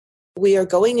we are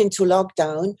going into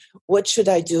lockdown. What should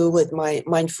I do with my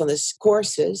mindfulness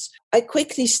courses? I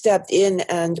quickly stepped in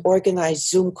and organized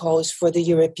Zoom calls for the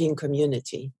European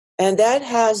community. And that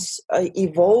has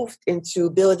evolved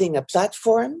into building a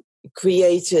platform,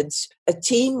 created a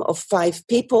team of 5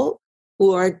 people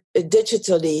who are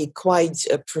digitally quite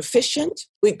proficient.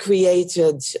 We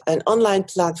created an online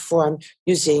platform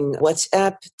using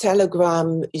WhatsApp,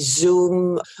 Telegram,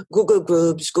 Zoom, Google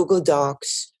Groups, Google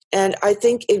Docs. And I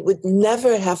think it would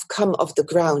never have come off the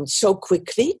ground so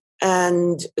quickly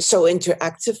and so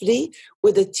interactively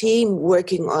with a team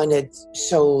working on it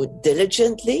so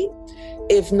diligently,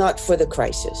 if not for the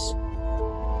crisis.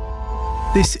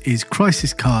 This is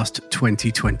Crisiscast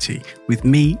 2020 with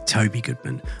me, Toby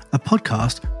Goodman, a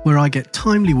podcast where I get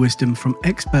timely wisdom from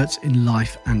experts in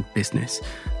life and business.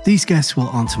 These guests will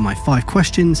answer my 5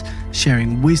 questions,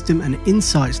 sharing wisdom and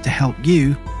insights to help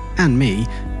you and me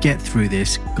get through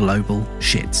this global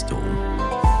shitstorm.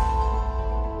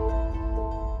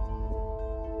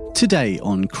 Today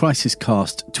on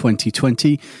Crisiscast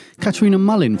 2020, Katrina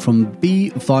Mullin from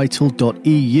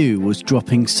BeVital.eu was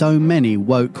dropping so many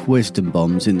woke wisdom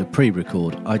bombs in the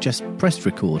pre-record, I just pressed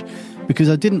record because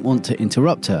I didn't want to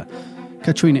interrupt her.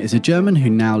 Katrina is a German who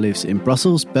now lives in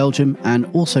Brussels, Belgium, and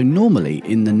also normally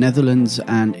in the Netherlands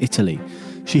and Italy.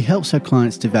 She helps her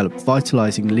clients develop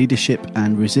vitalising leadership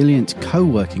and resilient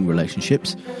co-working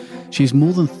relationships. She has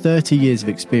more than 30 years of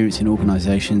experience in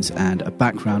organisations and a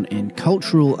background in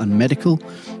cultural and medical,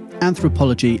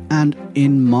 anthropology and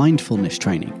in mindfulness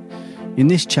training. In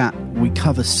this chat, we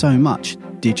cover so much: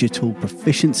 digital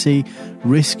proficiency,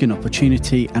 risk and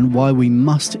opportunity, and why we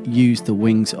must use the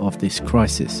wings of this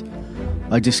crisis.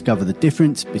 I discover the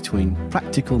difference between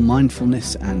practical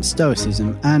mindfulness and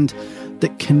stoicism, and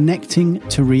that connecting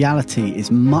to reality is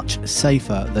much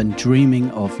safer than dreaming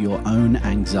of your own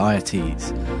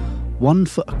anxieties. One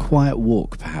for a quiet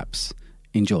walk, perhaps.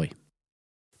 Enjoy.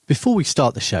 Before we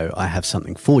start the show, I have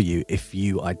something for you if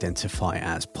you identify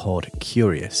as pod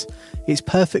curious. It's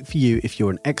perfect for you if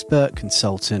you're an expert,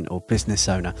 consultant or business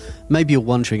owner. Maybe you're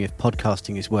wondering if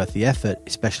podcasting is worth the effort,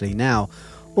 especially now,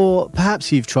 or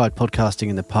perhaps you've tried podcasting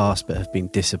in the past but have been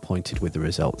disappointed with the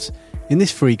results. In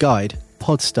this free guide,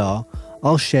 Podstar,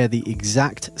 I'll share the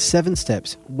exact 7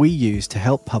 steps we use to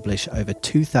help publish over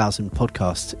 2,000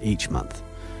 podcasts each month.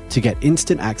 To get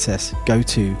instant access, go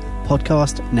to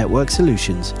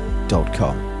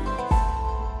podcastnetworksolutions.com.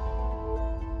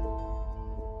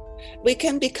 We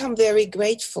can become very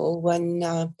grateful when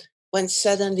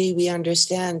suddenly we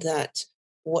understand that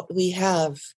what we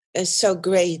have is so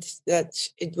great that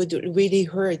it would really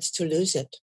hurt to lose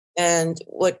it. And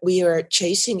what we are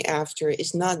chasing after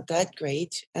is not that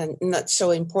great and not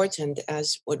so important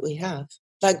as what we have.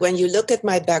 Like when you look at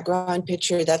my background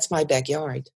picture, that's my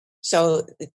backyard. So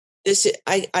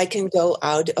I can go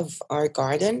out of our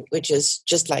garden, which is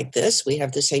just like this. We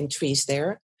have the same trees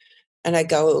there. And I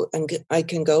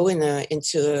can go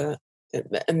into an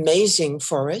amazing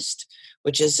forest,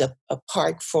 which is a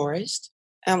park forest.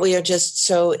 And we are just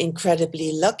so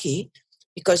incredibly lucky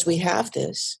because we have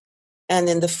this. And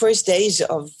in the first days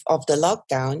of the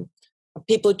lockdown,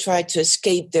 people tried to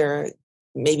escape their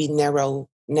maybe narrow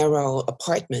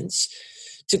apartments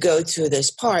to go to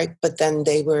this park, but then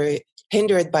they were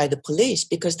hindered by the police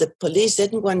because the police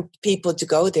didn't want people to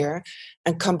go there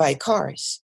and come by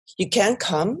cars. You can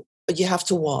come, but you have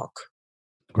to walk.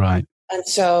 Right. And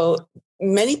so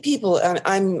many people,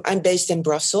 I'm based in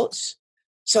Brussels,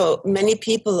 so many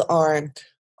people are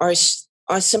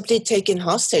simply taken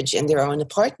hostage in their own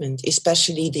apartment,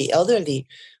 especially the elderly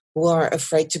who are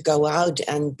afraid to go out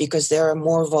and because they are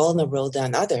more vulnerable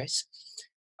than others.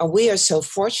 And we are so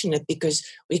fortunate because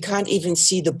we can't even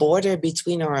see the border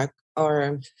between our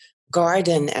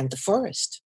garden and the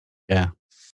forest. Yeah.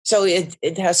 So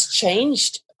it has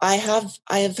changed. I have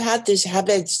had this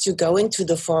habit to go into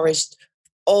the forest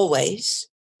always,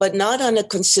 but not on a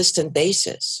consistent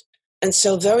basis. And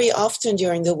so very often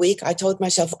during the week, I told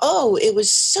myself, oh, it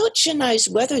was such a nice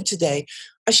weather today.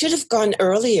 I should have gone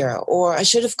earlier, or I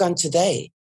should have gone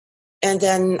today. And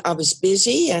then I was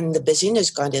busy and the busyness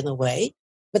got in the way,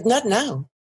 but not now.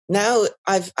 Now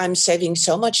I'm saving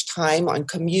so much time on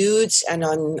commutes and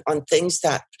on things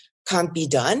that can't be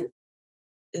done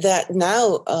that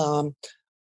now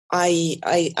I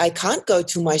can't go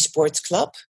to my sports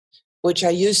club, which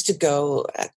I used to go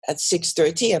at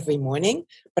 6:30 every morning,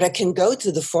 but I can go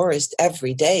to the forest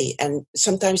every day, and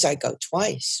sometimes I go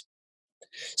twice.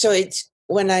 So it's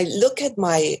when I look at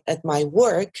my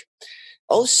work,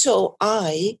 also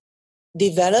I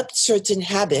developed certain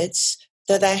habits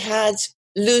that I had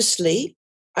loosely.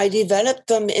 I developed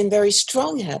them in very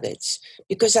strong habits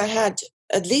because I had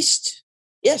at least,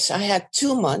 yes, I had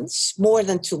 2 months, more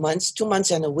than 2 months, 2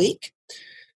 months and a week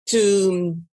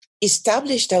to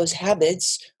establish those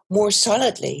habits more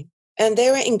solidly. And they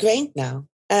are ingrained now.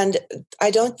 And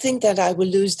I don't think that I will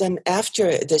lose them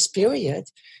after this period,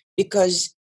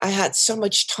 because I had so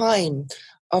much time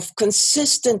of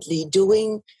consistently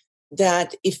doing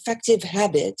that effective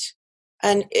habit.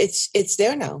 And it's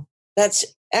there now. That's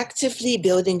actively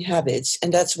building habits.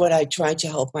 And that's what I try to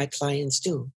help my clients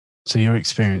do. So your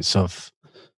experience of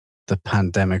the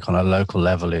pandemic on a local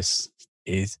level is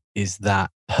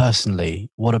that personally,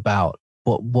 what about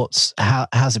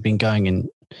how's it been going in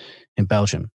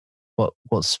Belgium?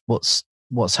 What's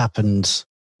happened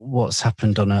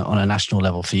on a national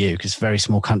level for you? Because it's a very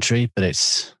small country, but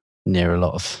it's near a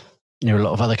lot of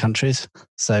other countries.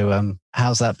 So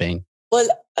how's that been? Well,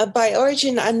 by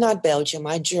origin, I'm not Belgian.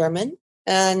 I'm German,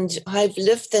 and I've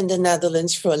lived in the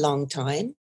Netherlands for a long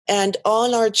time. And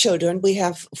all our children, we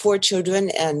have 4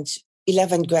 children and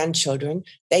 11 grandchildren,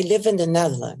 they live in the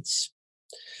Netherlands.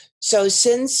 So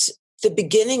since the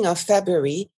beginning of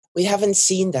February, we haven't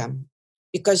seen them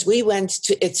because we went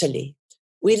to Italy.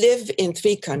 We live in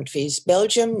 3 countries,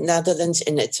 Belgium, Netherlands,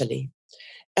 and Italy.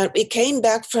 And we came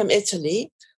back from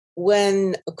Italy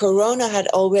when Corona had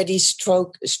already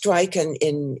striken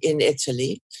in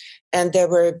Italy. And there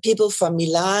were people from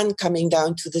Milan coming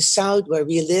down to the south where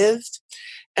we lived.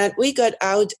 And we got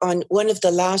out on one of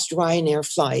the last Ryanair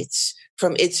flights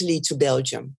from Italy to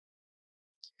Belgium.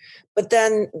 But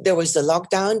then there was the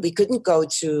lockdown. We couldn't go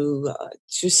to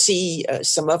see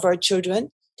some of our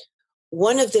children.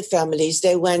 One of the families,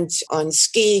 they went on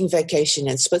skiing vacation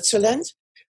in Switzerland.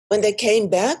 When they came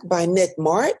back by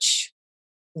mid-March,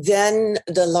 then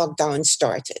the lockdown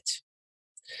started.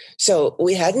 So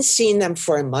we hadn't seen them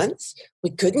for a month. We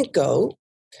couldn't go.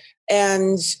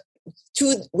 And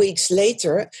 2 weeks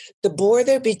later, the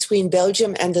border between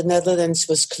Belgium and the Netherlands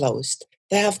was closed.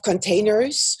 They have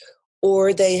containers,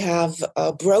 or they have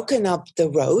broken up the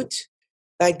road.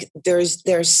 Like there's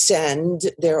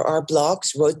sand, there are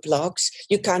blocks, road blocks.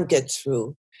 You can't get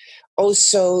through.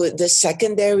 Also, the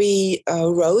secondary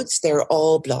roads, they're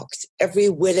all blocked. Every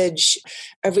village,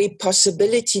 every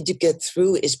possibility to get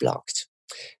through is blocked.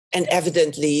 And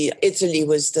evidently, Italy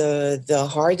was the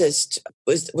hardest,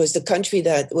 was the country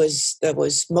that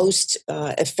was most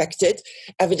affected.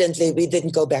 Evidently, we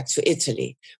didn't go back to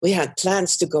Italy. We had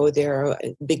plans to go there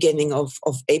beginning of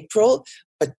April,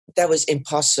 but that was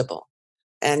impossible.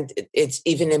 And it's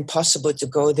even impossible to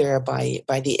go there by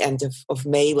the end of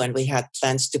May, when we had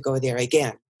plans to go there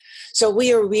again. So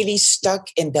we are really stuck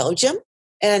in Belgium.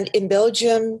 And in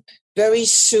Belgium, very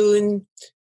soon,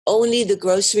 only the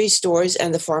grocery stores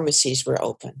and the pharmacies were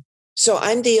open. So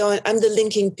I'm the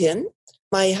linking pin.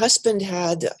 My husband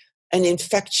had an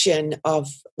infection of,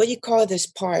 what do you call this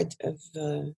part of?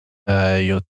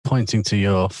 You're pointing to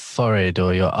your forehead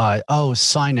or your eye. Oh,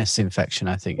 sinus infection,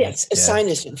 I think. Yes, a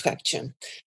sinus infection.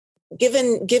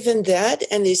 Given that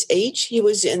and his age, he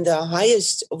was in the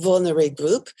highest vulnerable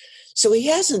group. So he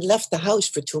hasn't left the house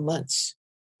for 2 months.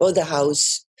 Well, the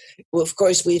house, well, of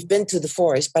course, we've been to the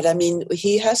forest, but I mean,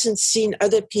 he hasn't seen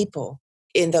other people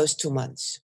in those 2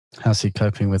 months. How's he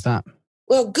coping with that?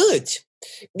 Well, good,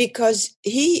 because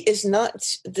he's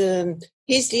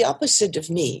the opposite of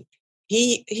me.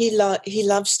 He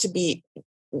loves to be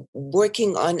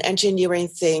working on engineering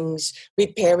things,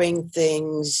 repairing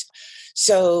things.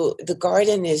 So the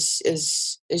garden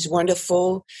is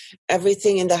wonderful.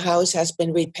 Everything in the house has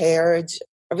been repaired.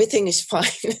 Everything is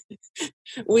fine.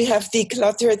 We have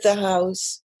decluttered the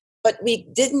house, but we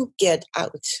didn't get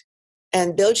out.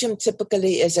 And Belgium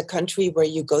typically is a country where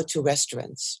you go to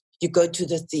restaurants, you go to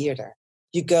the theater,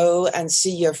 you go and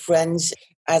see your friends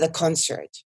at a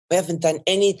concert. We haven't done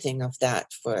anything of that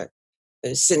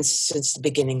since the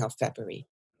beginning of February.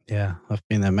 Yeah, I've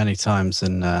been there many times,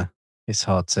 and it's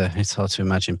hard to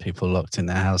imagine people locked in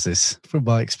their houses from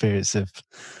my experience of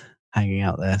hanging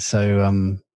out there.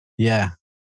 So yeah,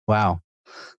 wow.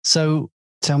 So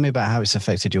tell me about how it's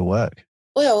affected your work.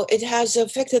 Well, it has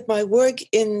affected my work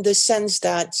in the sense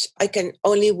that I can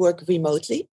only work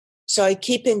remotely. So I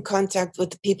keep in contact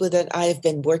with the people that I have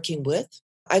been working with.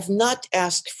 I've not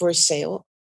asked for a sale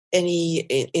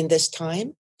in this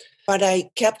time, but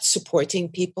I kept supporting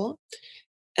people.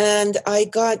 And I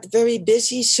got very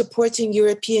busy supporting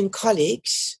European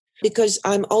colleagues, because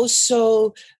I'm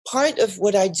also part of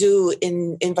what I do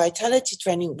in vitality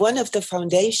training. One of the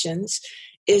foundations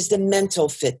is the mental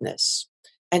fitness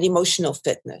and emotional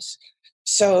fitness.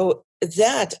 So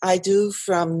that I do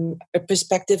from a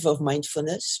perspective of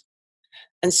mindfulness.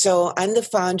 And so I'm the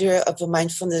founder of a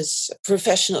mindfulness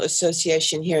professional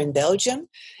association here in Belgium.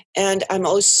 And I'm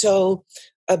also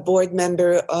a board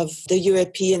member of the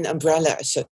European Umbrella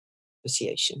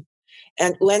Association.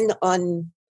 And when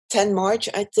on 10 March,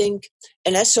 I think,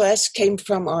 an SOS came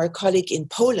from our colleague in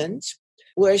Poland,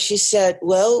 where she said,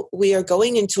 well, we are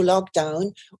going into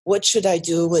lockdown. What should I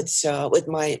do with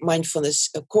my mindfulness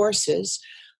courses?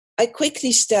 I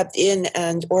quickly stepped in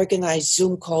and organized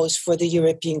Zoom calls for the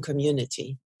European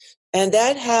community. And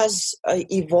that has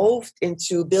evolved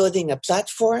into building a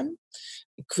platform,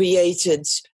 created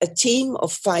a team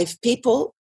of 5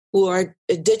 people who are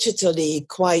digitally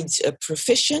quite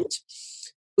proficient.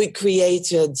 We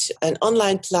created an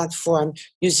online platform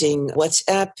using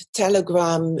WhatsApp,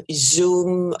 Telegram,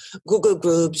 Zoom, Google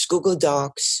Groups, Google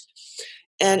Docs.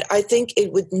 And I think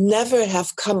it would never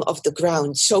have come off the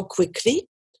ground so quickly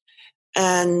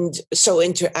and so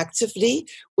interactively,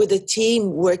 with a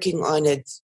team working on it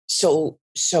so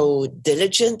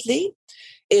diligently,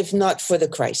 if not for the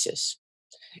crisis.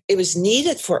 It was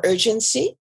needed for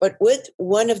urgency, but with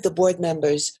one of the board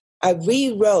members, I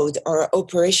rewrote our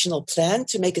operational plan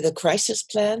to make it a crisis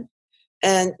plan.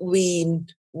 And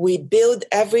we build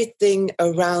everything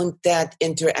around that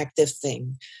interactive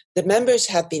thing. The members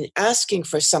have been asking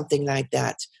for something like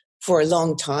that for a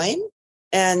long time.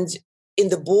 And in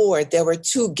the board, there were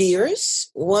 2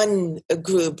 gears. One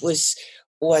group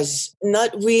was not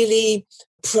really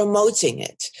promoting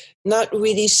it, not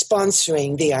really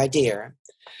sponsoring the idea.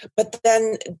 But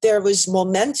then there was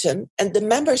momentum and the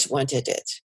members wanted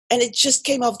it. And it just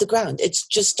came off the ground. It's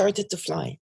just started to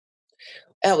fly.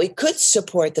 We could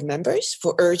support the members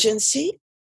for urgency,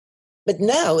 but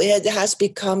now it has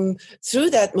become, through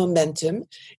that momentum,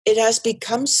 it has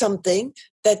become something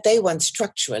that they want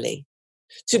structurally,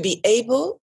 to be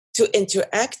able to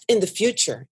interact in the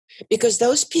future. Because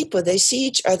those people, they see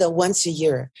each other once a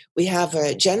year. We have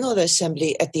a general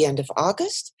assembly at the end of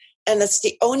August, and that's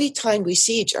the only time we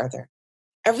see each other.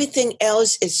 Everything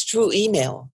else is through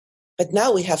email. But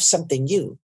now we have something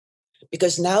new,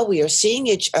 because now we are seeing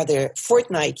each other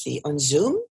fortnightly on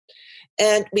Zoom,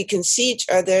 and we can see each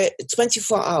other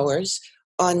 24 hours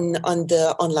on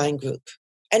the online group.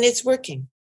 And it's working.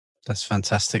 That's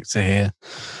fantastic to hear.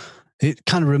 It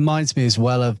kind of reminds me as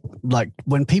well of, like,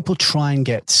 when people try and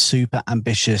get super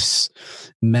ambitious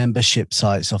membership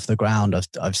sites off the ground.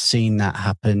 I've seen that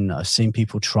happen. I've seen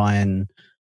people try and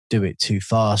do it too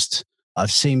fast.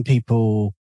 I've seen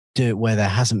people do it where there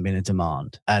hasn't been a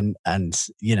demand and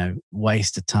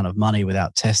waste a ton of money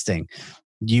without testing.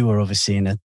 You were obviously in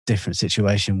a different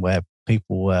situation where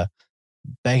people were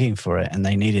begging for it and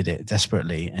they needed it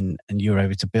desperately, and you were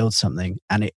able to build something,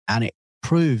 and it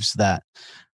proves that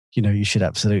you should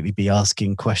absolutely be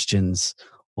asking questions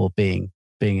or being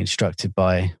instructed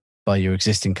by your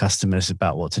existing customers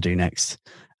about what to do next,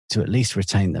 to at least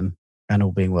retain them and,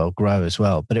 all being well, grow as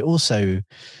well. But it also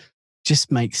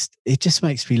just makes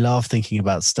me laugh thinking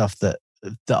about stuff that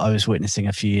I was witnessing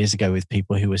a few years ago with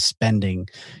people who were spending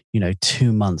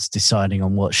 2 months deciding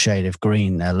on what shade of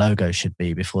green their logo should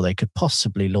be before they could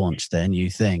possibly launch their new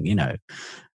thing,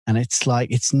 and it's like,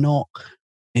 it's not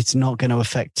going to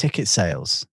affect ticket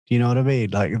sales. You know what I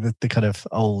mean? Like the kind of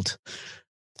old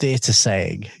theatre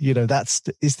saying,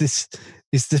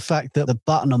 is the fact that the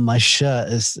button on my shirt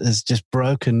is just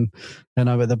broken and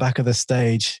I'm at the back of the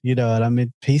stage, and I'm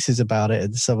in pieces about it.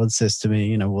 And someone says to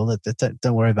me, well,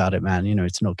 don't worry about it, man.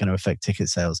 It's not going to affect ticket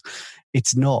sales.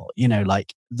 It's not,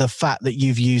 like the fact that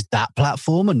you've used that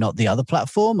platform and not the other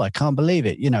platform. I can't believe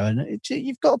it, and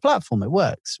you've got a platform, it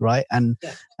works, right? And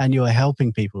you're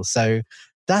helping people. So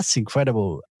that's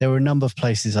incredible. There were a number of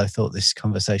places I thought this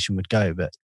conversation would go,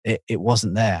 but it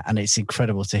wasn't there. And it's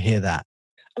incredible to hear that.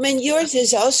 I mean, yours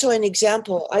is also an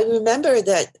example. I remember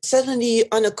that suddenly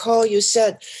on a call you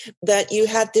said that you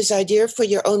had this idea for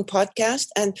your own podcast,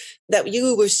 and that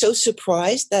you were so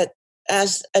surprised that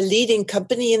as a leading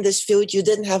company in this field, you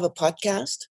didn't have a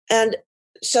podcast. And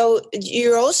so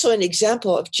you're also an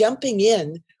example of jumping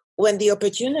in when the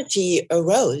opportunity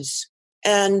arose.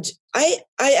 And I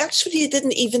actually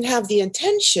didn't even have the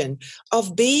intention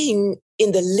of being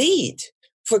in the lead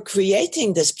for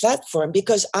creating this platform,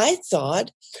 because I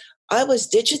thought I was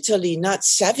digitally not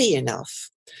savvy enough.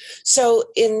 So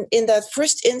in that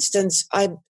first instance,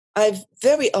 I've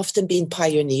very often been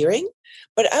pioneering,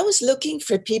 but I was looking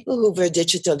for people who were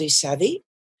digitally savvy.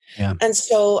 Yeah. And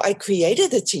so I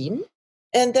created a team,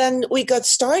 and then we got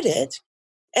started.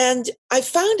 And I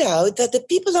found out that the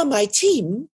people on my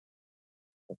team,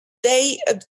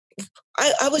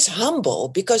 I was humble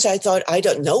because I thought I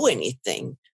don't know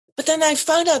anything. But then I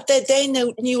found out that they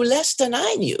knew less than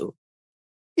I knew.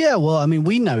 Yeah, well, I mean,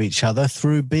 we know each other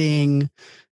through being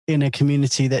in a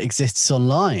community that exists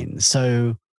online.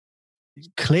 So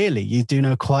clearly you do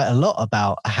know quite a lot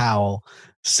about how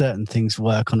certain things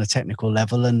work on a technical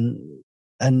level and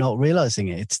not realizing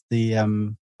it. It's the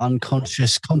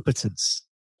unconscious competence.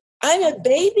 I'm a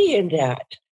baby in that.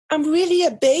 I'm really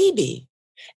a baby.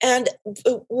 And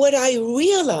what I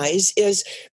realize is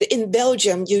in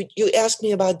Belgium, you asked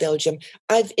me about Belgium.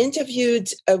 I've interviewed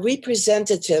a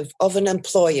representative of an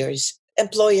employers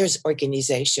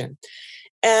organization.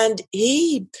 And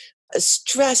he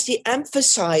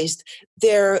emphasized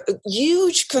their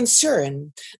huge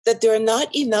concern that there are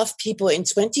not enough people in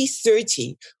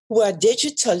 2030 who are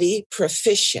digitally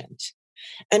proficient.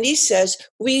 And he says,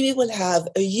 we will have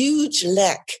a huge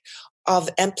lack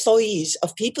of employees,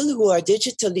 of people who are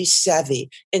digitally savvy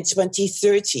in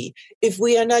 2030 if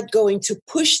we are not going to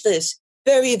push this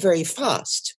very, very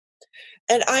fast.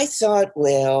 And I thought,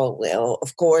 well,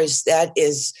 of course, that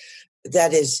is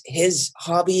his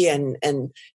hobby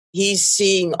and he's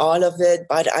seeing all of it.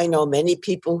 But I know many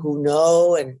people who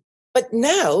know. But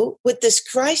now with this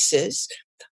crisis,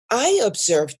 I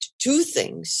observed two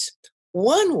things.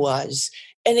 One was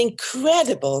an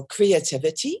incredible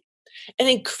creativity, an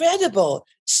incredible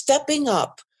stepping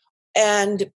up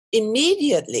and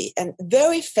immediately and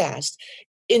very fast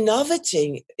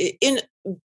innovating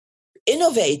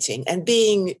and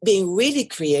being really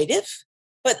creative.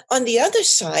 But on the other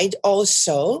side,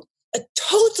 also a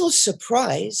total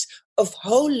surprise of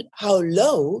how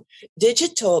low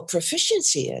digital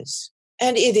proficiency is.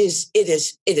 And it is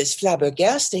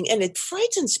flabbergasting and it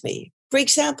frightens me. For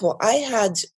example, I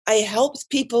helped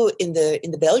people in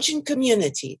the Belgian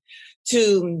community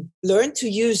to learn to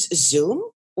use Zoom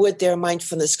with their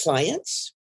mindfulness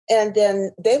clients. And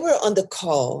then they were on the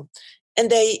call and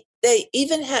they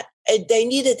even they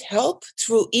needed help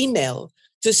through email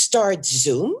to start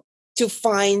Zoom, to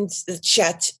find the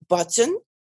chat button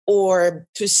or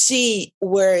to see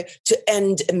where to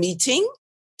end a meeting.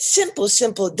 Simple,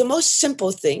 the most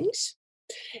simple things.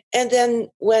 And then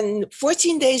when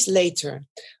 14 days later,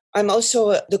 I'm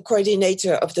also the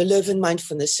coordinator of the Leuven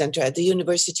Mindfulness Center at the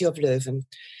University of Leuven.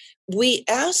 We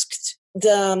asked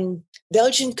the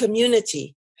Belgian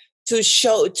community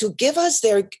to give us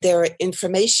their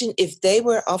information if they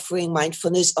were offering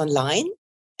mindfulness online.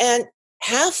 And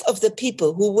half of the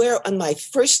people who were on my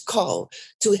first call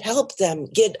to help them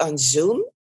get on Zoom,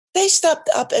 they stopped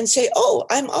up and say, "Oh,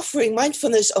 I'm offering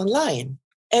mindfulness online."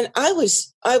 And I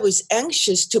was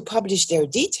anxious to publish their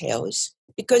details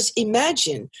because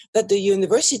imagine that the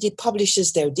university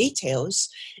publishes their details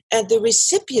and the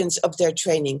recipients of their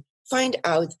training find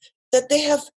out that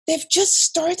they've just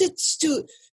started to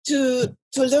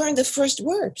learn the first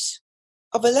words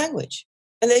of a language.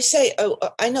 And they say, "Oh,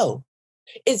 I know."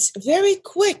 It's very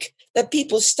quick that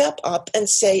people step up and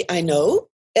say, "I know."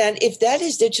 And if that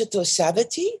is digital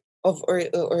savvy or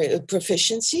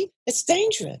proficiency, it's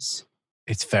dangerous.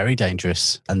 It's very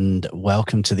dangerous. And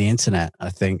welcome to the internet. I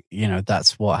think,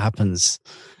 that's what happens.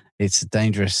 It's a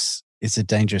dangerous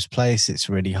place. It's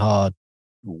really hard.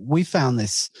 We found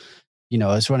this, I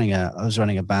was running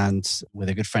a band with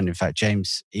a good friend, in fact,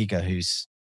 James Eager, who's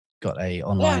got a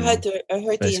online. Yeah, I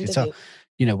heard the interview.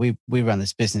 We ran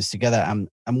this business together. And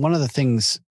one of the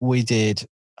things we did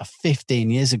 15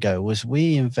 years ago was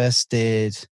we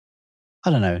invested, I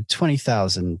don't know,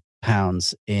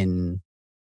 £20,000 in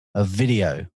a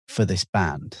video for this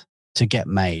band to get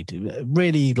made.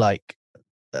 Really like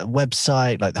a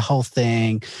website, like the whole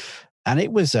thing. And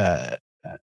it was a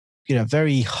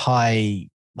very high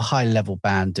level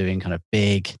band doing kind of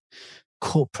big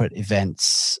corporate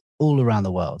events all around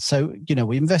the world. So,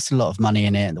 we invested a lot of money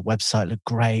in it and the website looked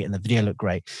great and the video looked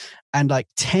great. And like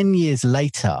 10 years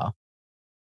later,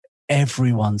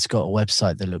 everyone's got a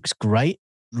website that looks great.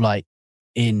 Like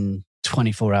in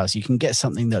 24 hours, you can get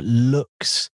something that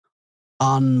looks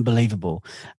unbelievable.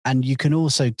 And you can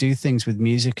also do things with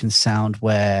music and sound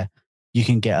where you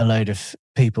can get a load of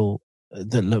people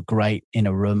that look great in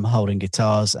a room holding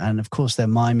guitars. And of course they're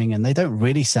miming and they don't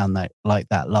really sound like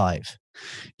that live,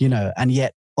 and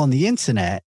yet on the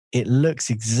internet, it looks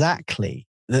exactly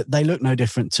that. They look no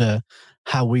different to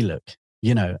how we look,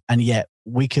 and yet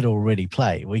we could already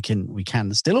play. We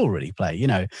can still already play,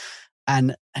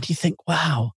 and you think,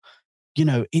 wow,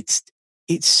 it's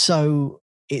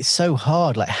so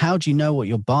hard. Like, how do you know what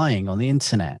you're buying on the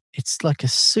internet? It's like a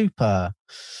super,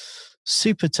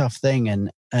 super tough thing.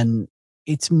 And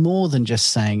it's more than just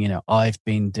saying, I've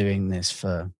been doing this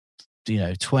for,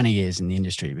 20 years in the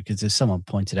industry, because as someone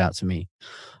pointed out to me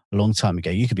a long time ago,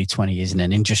 you could be 20 years in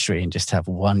an industry and just have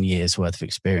 1 year's worth of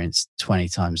experience 20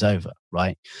 times over,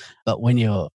 right? But when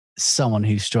you're someone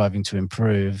who's striving to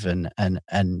improve and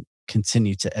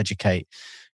continue to educate,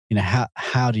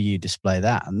 how do you display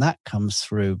that? And that comes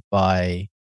through by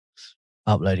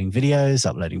uploading videos,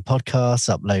 uploading podcasts,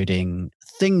 uploading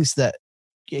things that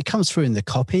it comes through in the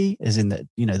copy, as in the,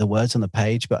 the words on the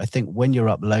page. But I think when you're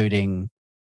uploading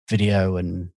video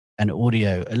and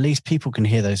audio, at least people can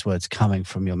hear those words coming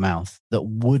from your mouth that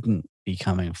wouldn't be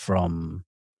coming from,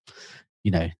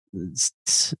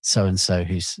 so-and-so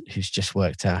who's just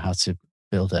worked out how to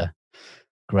build a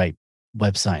great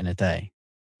website in a day.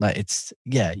 Like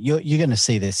you're going to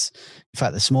see this. In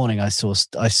fact, this morning I saw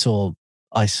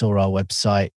our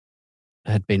website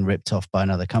had been ripped off by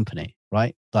another company,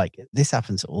 right? Like this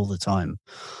happens all the time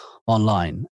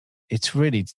online. It's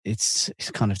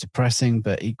kind of depressing,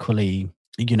 but equally,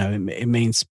 it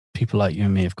means people like you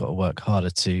and me have got to work harder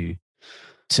to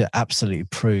absolutely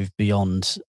prove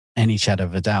beyond any shadow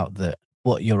of a doubt that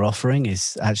what you're offering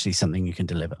is actually something you can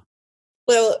deliver.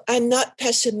 Well, I'm not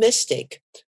pessimistic,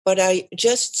 but I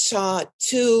just saw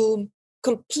two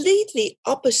completely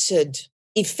opposite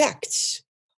effects.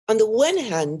 On the one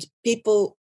hand,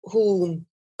 people who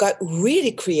got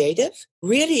really creative,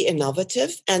 really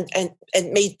innovative, and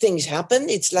made things happen.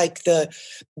 It's like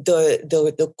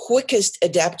the quickest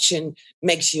adaptation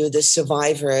makes you the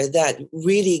survivor that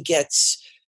really gets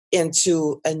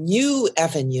into a new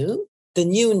avenue, the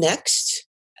new next,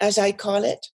 as I call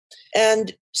it.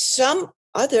 And some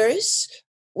others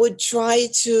would try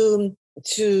to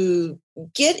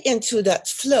get into that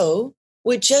flow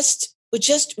with just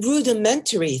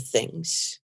rudimentary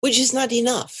things, which is not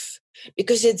enough,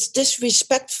 because it's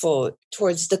disrespectful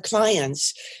towards the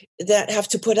clients that have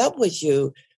to put up with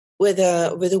you with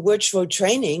a virtual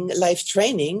training, live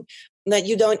training, that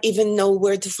you don't even know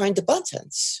where to find the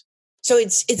buttons. So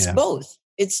it's both.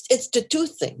 It's the two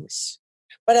things.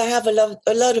 But I have a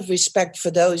lot of respect for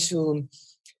those who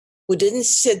didn't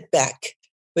sit back,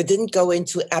 who didn't go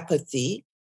into apathy,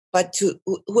 but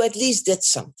who at least did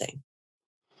something.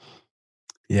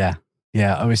 Yeah.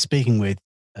 I was speaking with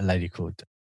a lady called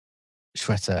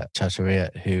Shweta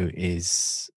Chacharia, who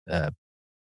is a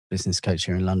business coach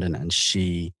here in London, and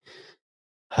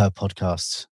her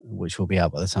podcast, which will be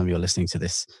out by the time you're listening to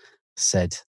this,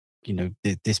 said,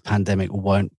 this pandemic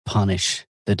won't punish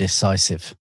the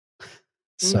decisive.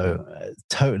 So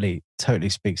totally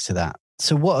speaks to that.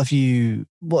 So what are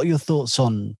your thoughts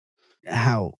on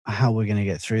how we're going to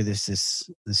get through this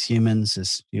as humans,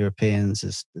 as Europeans,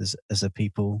 as a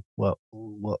people? What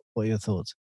are your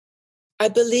thoughts? I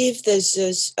believe this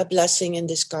is a blessing in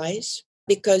disguise,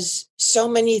 because so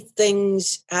many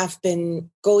things have been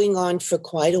going on for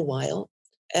quite a while.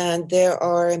 And there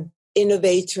are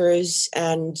innovators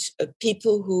and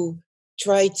people who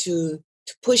try to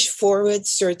push forward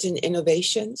certain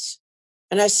innovations.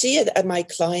 And I see it at my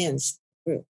clients.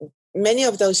 Many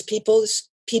of those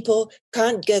people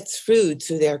can't get through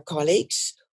to their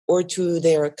colleagues or to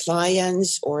their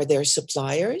clients or their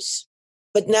suppliers.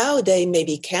 But now they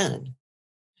maybe can,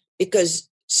 because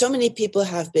so many people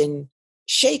have been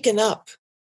shaken up.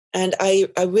 And I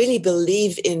really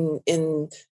believe in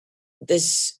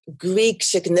this Greek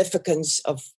significance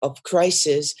of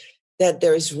crisis, that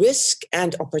there is risk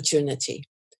and opportunity.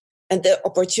 And the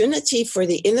opportunity for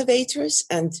the innovators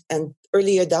and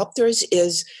early adopters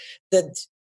is that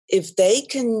if they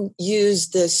can use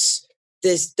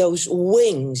those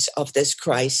wings of this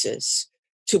crisis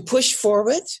to push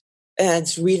forward,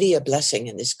 it's really a blessing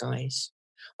in disguise.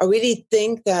 I really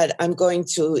think that I'm going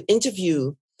to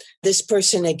interview this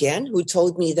person again, who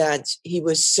told me that he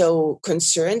was so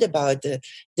concerned about the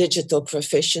digital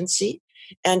proficiency,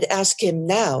 and ask him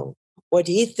now what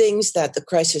he thinks that the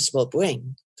crisis will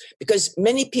bring. Because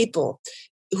many people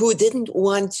who didn't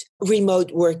want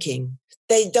remote working,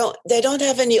 they don't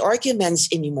have any arguments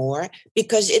anymore,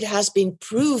 because it has been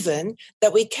proven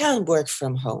that we can work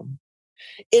from home.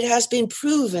 It has been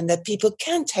proven that people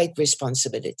can take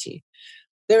responsibility.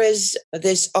 There is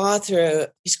this author,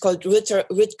 he's called Rutger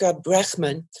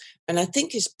Bregman, and I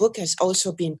think his book has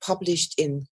also been published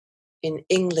in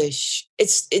English.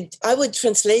 I would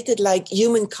translate it like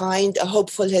Humankind, A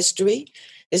Hopeful History.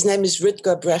 His name is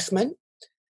Rutger Bregman.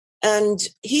 And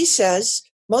he says,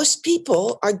 most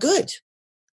people are good.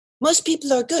 Most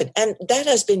people are good. And that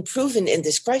has been proven in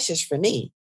this crisis for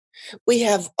me. We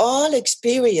have all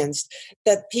experienced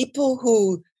that people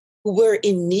who were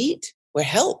in need were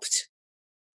helped.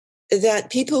 That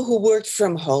people who worked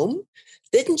from home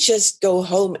didn't just go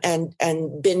home and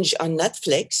binge on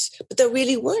Netflix, but they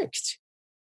really worked.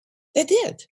 They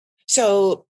did.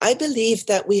 So I believe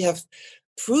that we have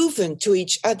proven to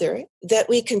each other that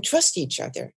we can trust each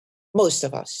other, most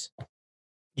of us.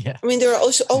 Yeah. I mean, there are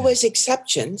also always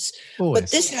exceptions, Always.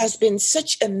 but this has been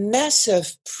such a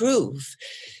massive proof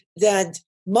that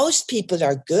most people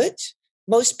are good.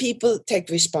 Most people take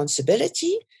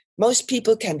responsibility. Most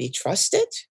people can be trusted,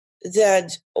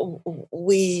 that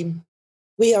we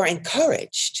are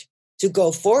encouraged to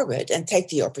go forward and take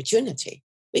the opportunity.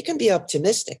 We can be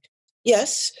optimistic.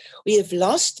 Yes, we have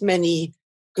lost many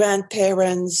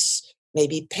grandparents,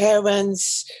 maybe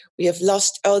parents. We have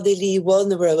lost elderly,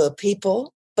 vulnerable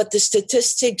people, but the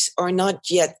statistics are not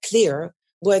yet clear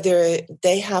whether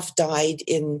they have died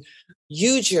in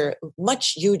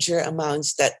much huger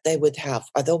amounts that they would have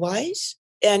otherwise.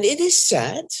 And it is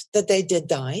sad that they did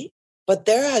die, but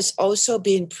there has also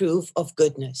been proof of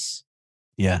goodness.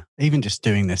 Yeah, even just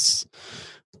doing this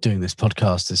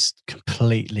podcast is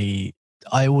completely,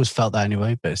 I always felt that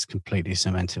anyway, but it's completely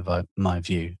cemented my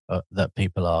view that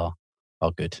people are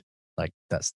good. Like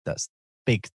that's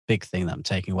big thing that I'm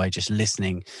taking away, just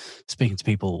listening, speaking to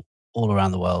people all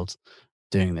around the world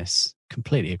doing this.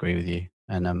 Completely agree with you.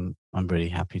 And I'm really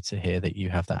happy to hear that you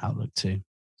have that outlook too.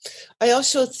 I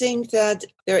also think that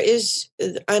there is,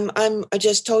 I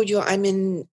just told you, I'm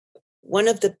in one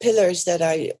of the pillars that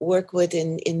I work with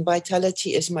in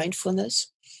Vitality is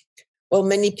mindfulness. Well,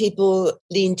 many people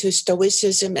lean to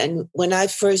Stoicism. And when I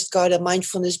first got a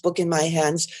mindfulness book in my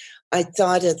hands, I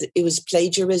thought it was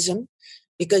plagiarism,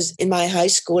 because in my high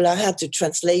school, I had to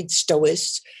translate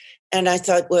Stoics. And I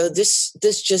thought, well,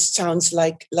 this just sounds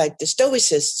like the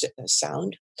Stoicists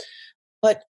sound.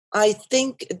 But I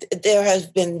think there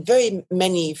have been very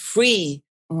many free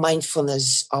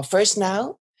mindfulness offers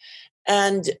now.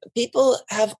 And people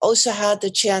have also had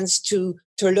the chance to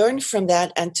learn from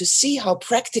that and to see how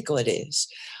practical it is,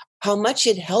 how much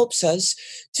it helps us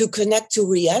to connect to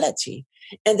reality.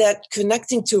 And that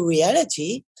connecting to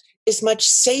reality is much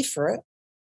safer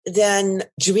than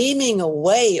dreaming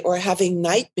away or having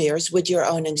nightmares with your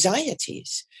own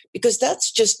anxieties, because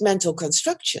that's just mental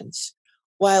constructions.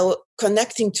 While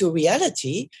connecting to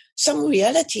reality, some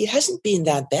reality hasn't been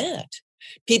that bad.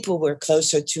 People were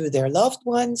closer to their loved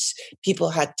ones. People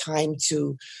had time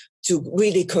to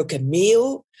really cook a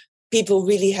meal. People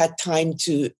really had time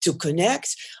to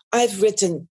connect. I've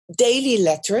written daily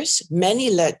letters, many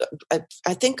letters.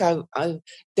 I think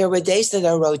there were days that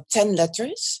I wrote 10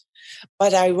 letters,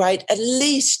 but I write at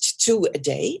least 2 a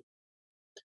day.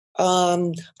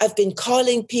 I've been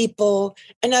calling people,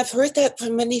 and I've heard that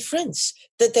from many friends,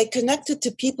 that they connected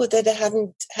to people that they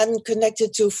hadn't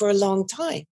connected to for a long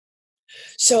time.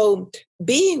 So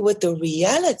being with the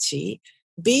reality,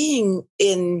 being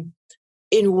in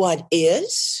what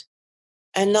is,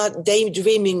 and not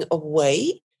daydreaming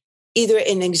away, either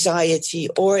in anxiety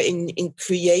or in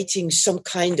creating some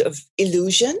kind of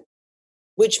illusion,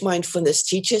 which mindfulness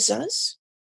teaches us,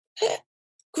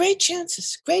 great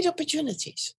chances, great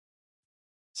opportunities.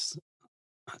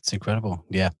 That's incredible.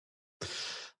 Yeah.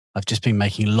 I've just been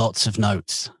making lots of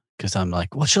notes because I'm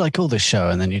like, what should I call this show?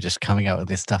 And then you're just coming out with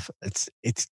this stuff.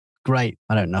 It's great.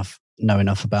 I don't know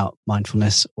enough about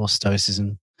mindfulness or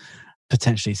Stoicism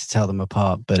potentially to tell them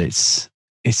apart, but it's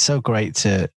so great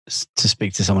to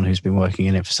speak to someone who's been working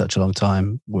in it for such a long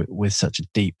time with such a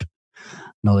deep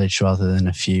knowledge, rather than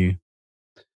a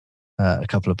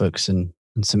couple of books and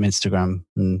some Instagram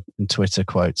and Twitter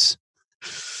quotes.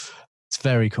 It's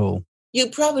very cool. You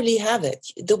probably have it.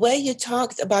 The way you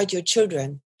talked about your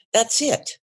children, that's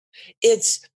it.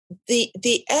 It's the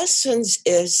essence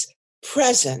is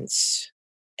presence.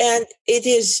 And it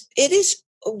is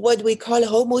what we call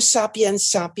Homo sapiens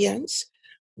sapiens,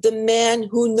 the man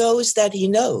who knows that he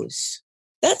knows.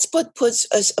 That's what puts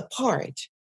us apart.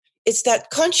 It's that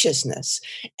consciousness.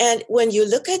 And when you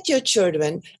look at your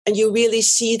children and you really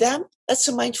see them, that's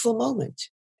a mindful moment.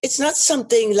 It's not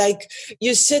something like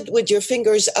you sit with your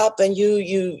fingers up and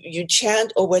you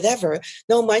chant or whatever.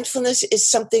 No, mindfulness is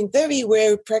something very,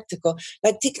 very practical.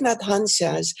 Like Thich Nhat Hanh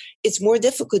says, it's more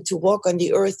difficult to walk on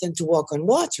the earth than to walk on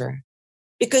water,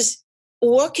 because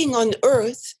walking on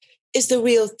earth is the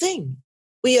real thing.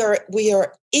 We are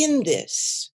in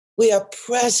this. We are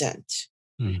present,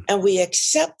 and we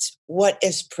accept what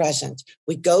is present.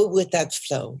 We go with that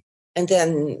flow. And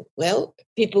then, well,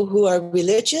 people who are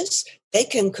religious, they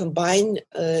can combine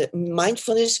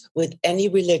mindfulness with any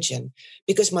religion,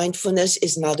 because mindfulness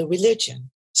is not a religion.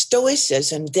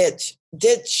 Stoicism did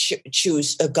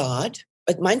choose a God,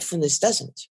 but mindfulness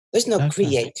doesn't. There's no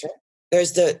creator.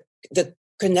 There's the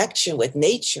connection with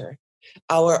nature,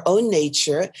 our own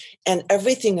nature, and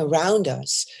everything around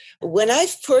us. When I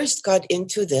first got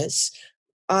into this,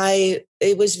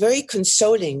 it was very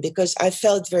consoling, because I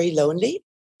felt very lonely.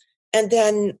 And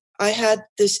then I had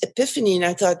this epiphany, and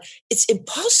I thought, it's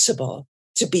impossible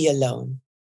to be alone.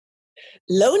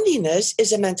 Loneliness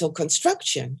is a mental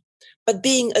construction, but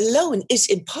being alone is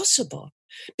impossible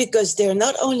because there are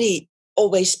not only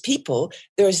always people,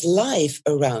 there's life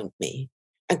around me.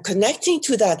 And connecting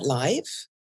to that life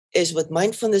is what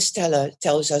mindfulness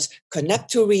tells us,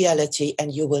 connect to reality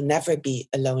and you will never be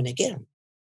alone again.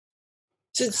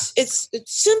 So it's a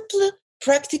simple,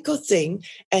 practical thing,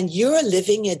 and you're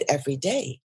living it every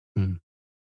day.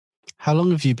 How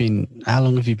long have you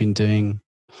been doing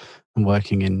and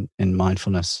working in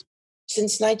mindfulness?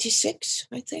 Since 96,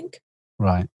 I think.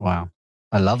 Right. Wow.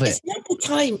 I love it. It's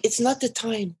not the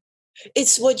time.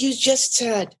 It's what you just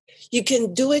said. You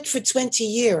can do it for 20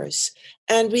 years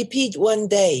and repeat one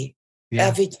day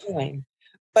every time.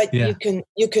 But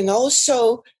you can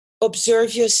also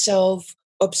observe yourself,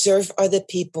 observe other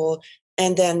people,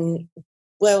 and then,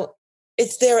 well,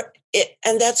 it's there.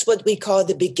 And that's what we call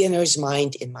the beginner's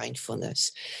mind in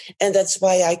mindfulness. And that's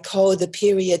why I call the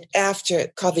period after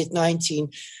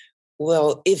COVID-19,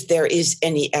 well, if there is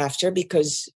any after,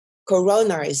 because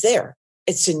Corona is there.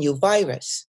 It's a new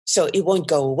virus, so it won't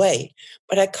go away.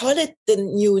 But I call it the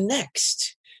new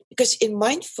next, because in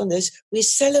mindfulness, we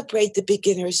celebrate the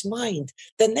beginner's mind,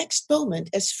 the next moment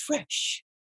as fresh.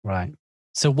 Right.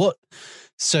 So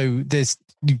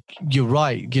you're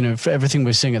right, you know, for everything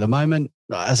we're seeing at the moment,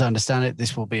 as I understand it,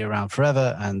 this will be around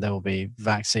forever and there will be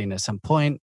vaccine at some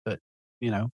point, but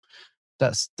you know,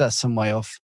 that's some way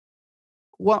off.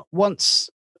 Once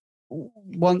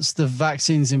the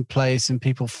vaccine's in place and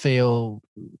people feel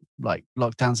like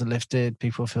lockdowns are lifted,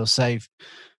 people feel safe,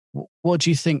 what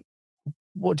do you think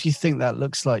that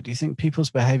looks like? Do you think people's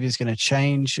behavior is going to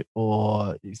change,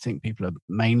 or do you think people are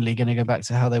mainly going to go back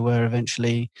to how they were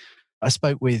eventually? I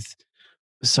spoke with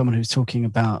someone who's talking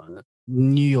about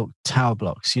New York tower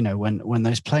blocks. You know, when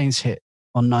those planes hit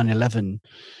on 9/11,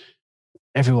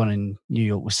 everyone in New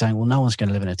York was saying, well, no one's going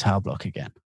to live in a tower block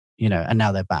again, you know, and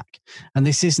now they're back. And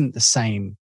this isn't the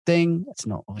same thing. It's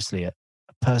not obviously a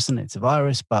person, it's a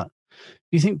virus, but do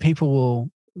you think people will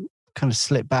kind of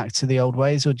slip back to the old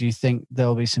ways, or do you think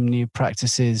there'll be some new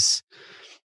practices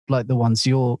like the ones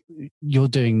you're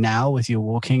doing now with your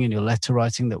walking and your letter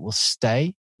writing that will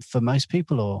stay for most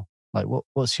people? Or like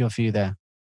what's your view there?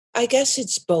 I guess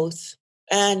it's both.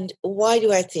 And why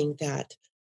do I think that?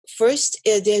 First,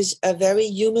 it is a very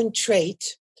human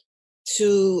trait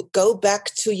to go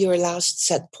back to your last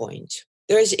set point.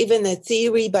 There is even a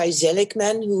theory by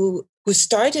Seligman who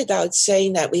started out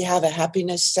saying that we have a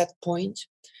happiness set point,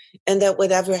 and that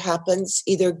whatever happens,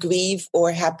 either grief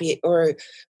or happy or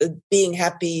being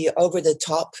happy over the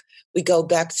top, we go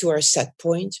back to our set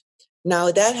point.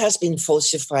 Now that has been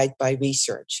falsified by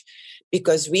research,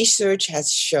 because research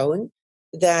has shown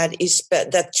that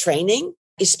that training,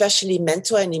 especially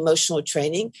mental and emotional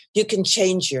training, you can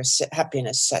change your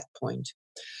happiness set point.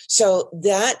 So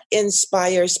that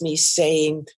inspires me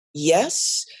saying,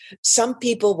 yes, some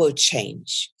people will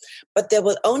change, but they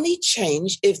will only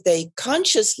change if they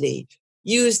consciously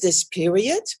use this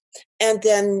period and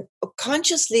then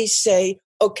consciously say,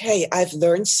 okay, I've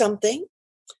learned something.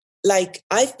 Like,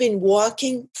 I've been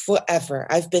walking forever.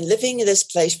 I've been living in this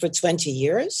place for 20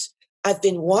 years. I've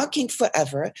been walking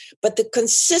forever, but the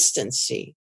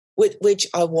consistency with which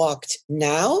I walked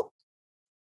now,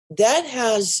 that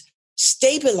has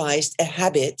stabilized a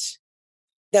habit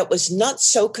that was not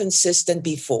so consistent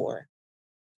before.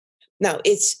 Now,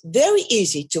 it's very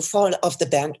easy to fall off the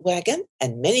bandwagon,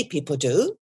 and many people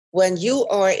do. When you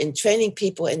are in training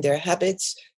people in their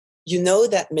habits, you know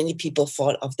that many people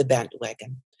fall off the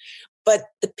bandwagon. But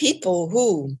the people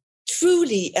who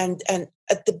truly and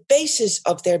at the basis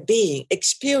of their being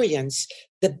experience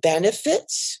the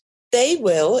benefits, they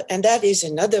will, and that is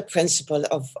another principle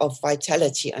of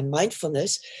vitality and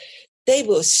mindfulness, they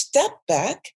will step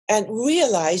back and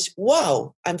realize,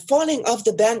 wow, I'm falling off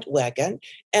the bandwagon,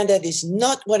 and that is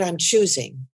not what I'm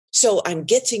choosing. So I'm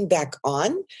getting back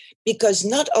on, because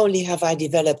not only have I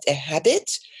developed a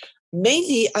habit,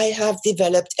 mainly I have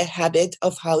developed a habit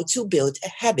of how to build a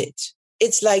habit.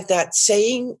 It's like that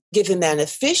saying, give a man a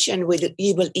fish and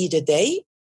he will eat a day.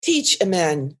 Teach a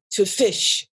man to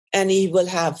fish and he will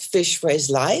have fish for his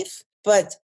life.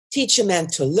 But teach a man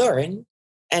to learn,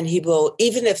 and he will,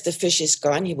 even if the fish is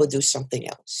gone, he will do something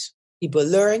else. He will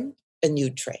learn a new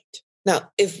trait.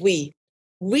 Now, if we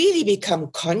really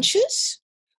become conscious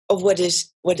of what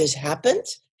has happened,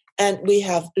 and we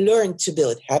have learned to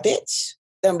build habits,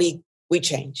 then we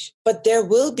change. But there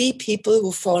will be people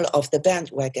who fall off the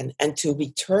bandwagon, and to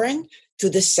return to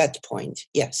the set point.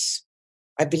 Yes,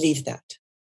 I believe that.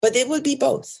 But it will be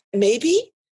both.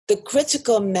 Maybe the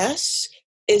critical mass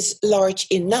is large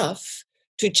enough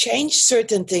to change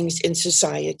certain things in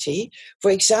society.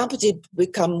 For example, to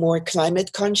become more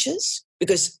climate conscious,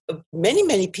 because many,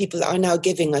 many people are now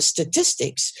giving us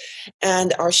statistics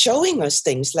and are showing us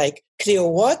things like clear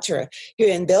water.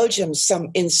 Here in Belgium,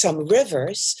 in some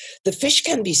rivers, the fish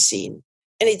can be seen,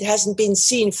 and it hasn't been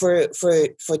seen for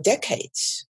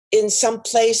decades. In some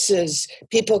places,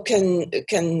 people can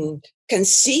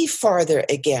see farther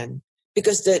again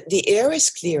because the air is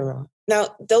clearer.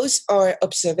 Now, those are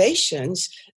observations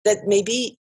that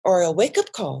maybe are a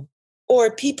wake-up call,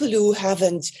 or people who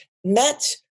haven't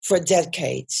met for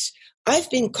decades. I've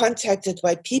been contacted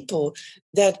by people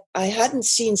that I hadn't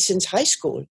seen since high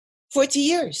school, 40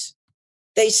 years.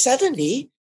 They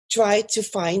suddenly tried to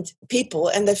find people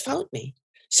and they found me.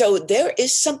 So there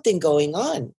is something going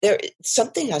on.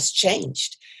 Something has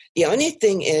changed. The only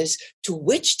thing is, to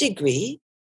which degree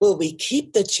will we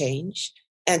keep the change,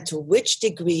 and to which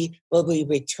degree will we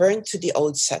return to the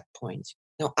old set point?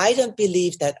 Now, I don't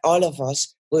believe that all of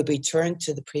us will return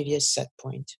to the previous set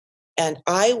point. And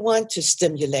I want to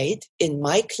stimulate in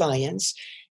my clients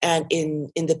and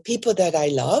in the people that I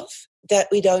love that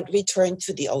we don't return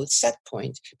to the old set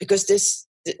point, because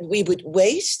we would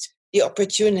waste the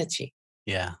opportunity.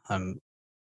 Yeah, I'm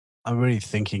really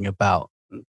thinking about,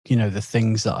 the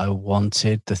things that I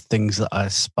wanted, the things that I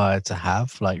aspired to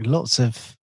have, like lots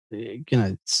of,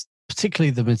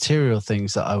 particularly the material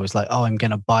things that I was like, oh, I'm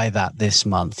going to buy that this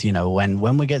month.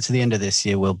 When we get to the end of this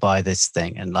year, we'll buy this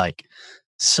thing. And like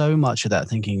so much of that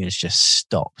thinking is just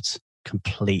stopped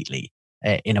completely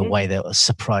in a way that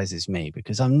surprises me,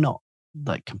 because I'm not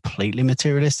like completely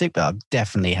materialistic, but I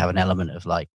definitely have an element of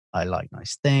like, I like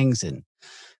nice things, and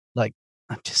like,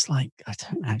 I'm just like,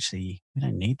 we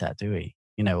don't need that, do we?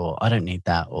 Or I don't need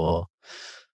that, or,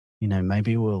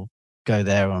 maybe we'll go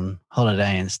there on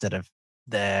holiday instead of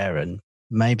there. And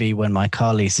maybe when my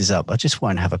car lease is up, I just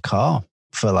won't have a car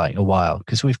for like a while,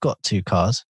 because we've got 2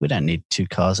 cars. We don't need 2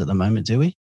 cars at the moment, do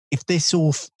we? If this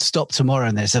all stopped tomorrow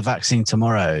and there's a vaccine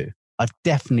tomorrow, I've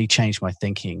definitely changed my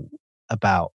thinking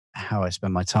about how I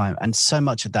spend my time. And so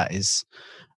much of that is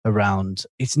around,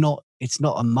 it's not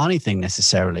a money thing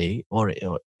necessarily, or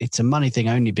it's a money thing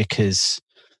only because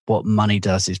what money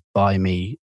does is buy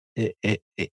me,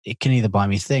 it can either buy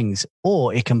me things,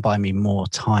 or it can buy me more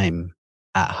time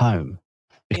at home,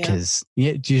 because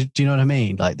do you know what I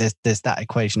mean? Like there's that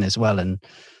equation as well. And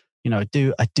I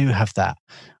do have that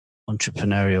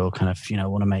entrepreneurial kind of,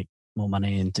 want to make more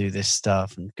money and do this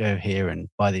stuff and go here and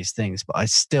buy these things, but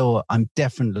I'm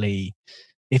definitely,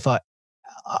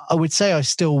 I would say I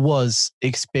still was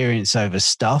experience over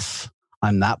stuff.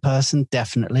 I'm that person,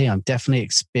 definitely. I'm definitely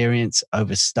experience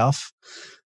over stuff,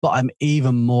 but I'm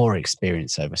even more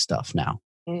experience over stuff now.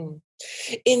 Mm.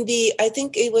 I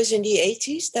think it was in the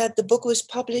 80s that the book was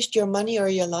published, Your Money or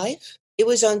Your Life. It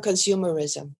was on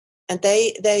consumerism. And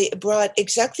they brought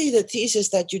exactly the thesis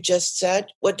that you just said.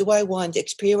 What do I want,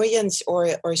 experience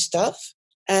or stuff?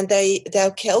 And they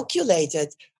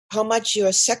calculated how much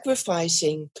you're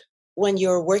sacrificing when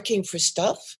you're working for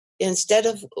stuff instead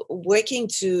of working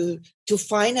to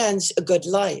finance a good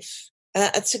life.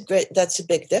 That's a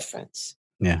big difference.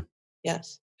 Yeah.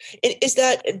 Yes.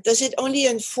 Does it only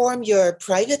inform your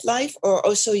private life or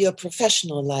also your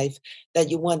professional life that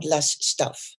you want less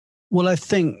stuff? Well, I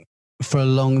think for a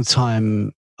long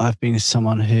time, I've been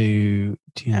someone who,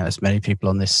 as many people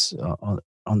on this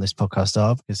podcast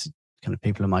are, because kind of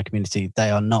people in my community, they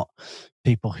are not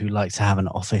people who like to have an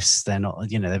office. They're not,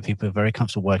 they're people who are very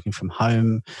comfortable working from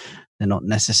home. They're not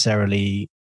necessarily,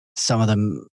 some of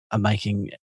them are making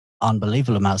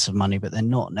unbelievable amounts of money, but they're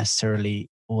not necessarily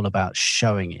all about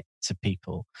showing it to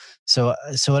people. So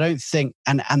I don't think,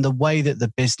 and the way that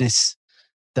the business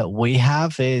that we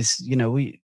have is,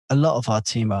 a lot of our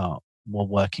team were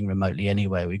working remotely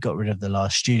anyway. We got rid of the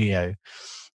last studio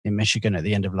in Michigan at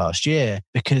the end of last year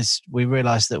because we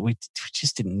realized that we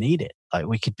just didn't need it. Like,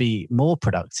 we could be more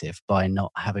productive by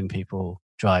not having people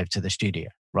drive to the studio,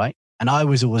 right? And I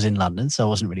was always in London, so I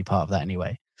wasn't really part of that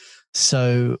anyway.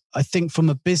 So I think from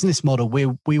a business model,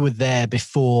 we were there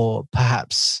before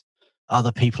perhaps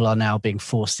other people are now being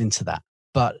forced into that.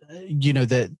 But,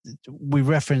 that we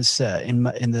referenced in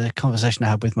the conversation I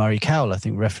had with Murray Cowell, I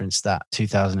think referenced that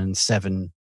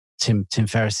 2007 Tim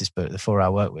Ferriss's book, The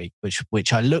 4-Hour Workweek,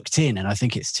 which I looked in, and I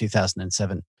think it's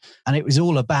 2007. And it was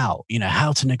all about,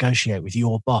 how to negotiate with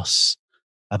your boss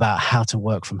about how to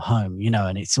work from home,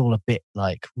 and it's all a bit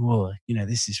like, whoa,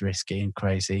 this is risky and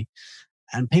crazy.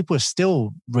 And people are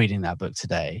still reading that book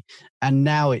today. And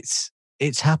now it's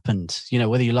happened,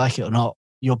 whether you like it or not,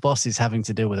 your boss is having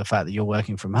to deal with the fact that you're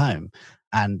working from home,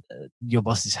 and your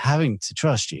boss is having to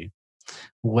trust you.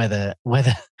 whether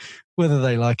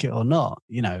they like it or not,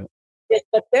 Yes,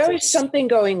 but there is something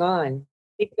going on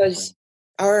because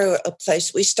our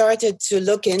place, we started to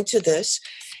look into this,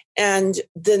 and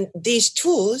these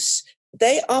tools,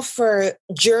 they offer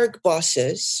jerk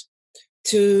bosses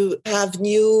to have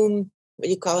new, what do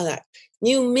you call that?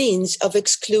 New means of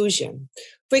exclusion.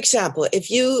 For example, if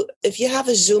you have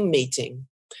a Zoom meeting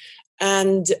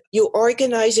and you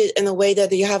organize it in a way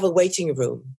that you have a waiting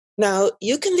room. Now,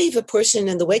 you can leave a person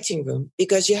in the waiting room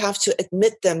because you have to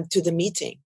admit them to the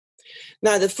meeting.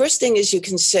 Now, the first thing is you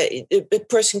can say, a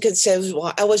person can say,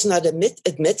 well, I was not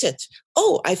admitted.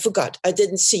 Oh, I forgot. I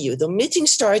didn't see you. The meeting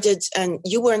started and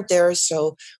you weren't there,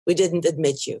 so we didn't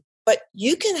admit you. But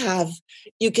you can have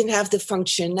the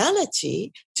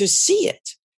functionality to see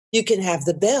it. You can have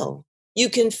the bell. You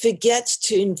can forget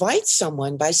to invite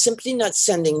someone by simply not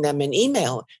sending them an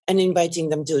email and inviting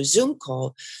them to a Zoom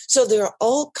call. So there are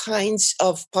all kinds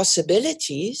of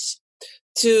possibilities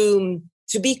to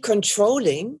be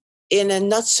controlling in a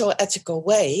not so ethical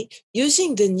way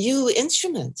using the new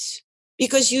instruments.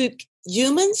 Because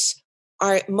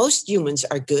most humans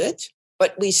are good,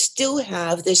 but we still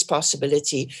have this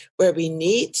possibility where we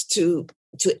need to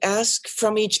ask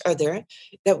from each other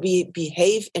that we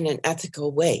behave in an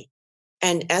ethical way.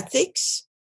 And ethics,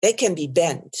 they can be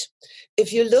bent.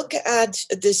 If you look at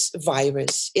this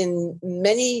virus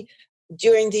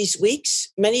during these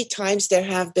weeks, many times there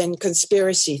have been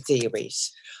conspiracy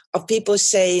theories of people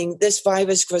saying this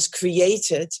virus was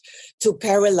created to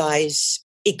paralyze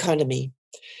economy.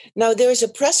 Now, there is a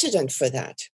precedent for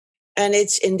that, and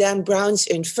it's in Dan Brown's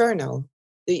Inferno.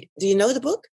 Do you know the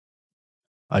book?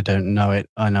 I don't know it.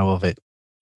 I know of it.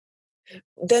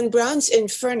 Dan Brown's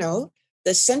Inferno,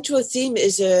 the central theme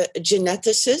is a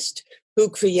geneticist who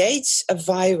creates a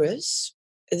virus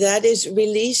that is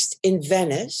released in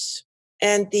Venice.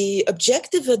 And the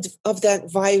objective of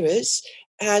that virus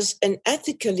has an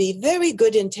ethically very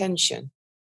good intention,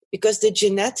 because the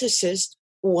geneticist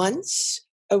wants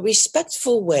a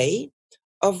respectful way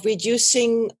of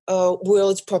reducing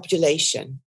world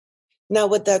population. Now,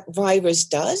 what that virus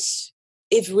does,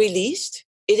 if released,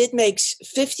 it makes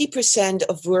 50%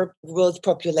 of world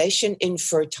population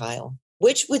infertile,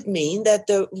 which would mean that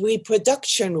the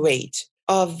reproduction rate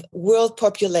of world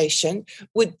population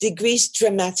would decrease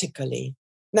dramatically.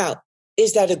 Now,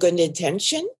 is that a good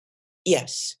intention?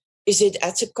 Yes. Is it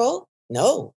ethical?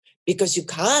 No, because you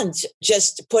can't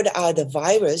just put out a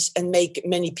virus and make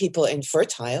many people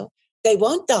infertile. They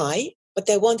won't die, but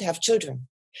they won't have children.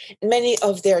 Many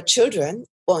of their children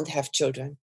won't have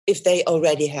children if they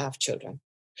already have children.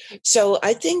 So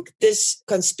I think this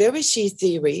conspiracy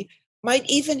theory might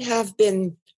even have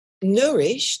been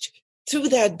nourished through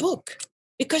that book,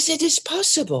 because it is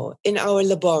possible in our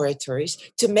laboratories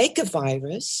to make a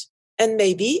virus, and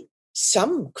maybe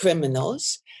some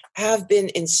criminals have been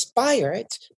inspired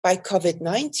by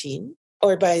COVID-19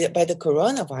 or by the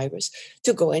coronavirus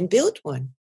to go and build one,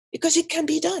 because it can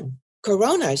be done.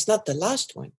 Corona is not the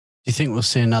last one. Do you think we'll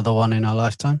see another one in our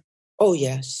lifetime? Oh,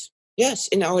 yes. Yes,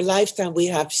 in our lifetime, we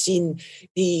have seen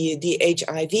the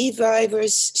HIV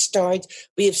virus start.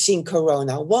 We have seen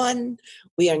Corona 1.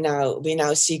 We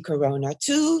now see Corona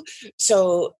 2.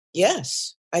 So,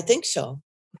 yes, I think so.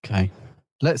 Okay.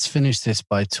 Let's finish this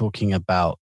by talking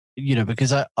about,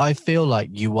 because I feel like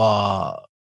you are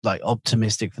like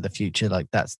optimistic for the future. Like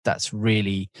that's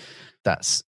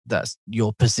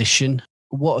your position.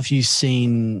 What have you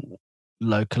seen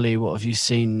locally? What have you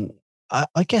seen?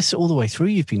 I guess all the way through,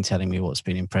 you've been telling me what's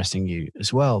been impressing you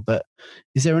as well. But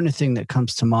is there anything that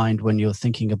comes to mind when you're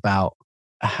thinking about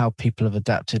how people have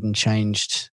adapted and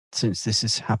changed since this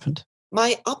has happened?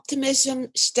 My optimism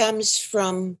stems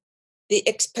from the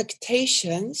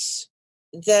expectations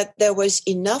that there was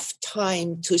enough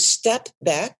time to step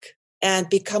back and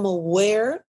become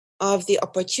aware of the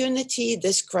opportunity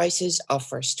this crisis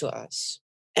offers to us.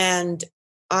 And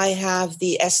I have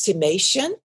the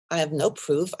estimation, I have no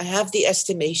proof, I have the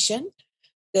estimation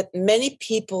that many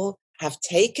people have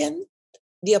taken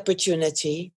the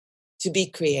opportunity to be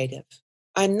creative.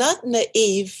 I'm not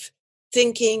naive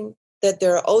thinking that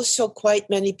there are also quite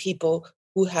many people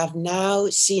who have now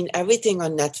seen everything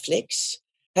on Netflix,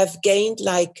 have gained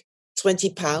like 20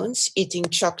 pounds eating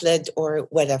chocolate or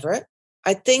whatever.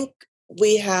 I think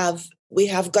we have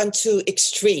gone to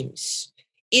extremes,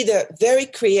 either very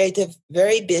creative,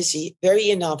 very busy, very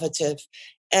innovative,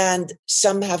 and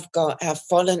some have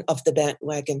fallen off the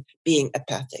bandwagon being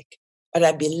apathic. But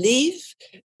I believe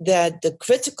that the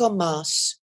critical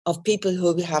mass of people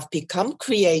who have become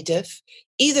creative,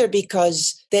 either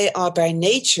because they are by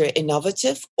nature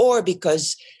innovative or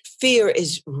because fear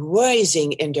is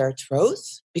rising in their throat,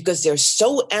 because they're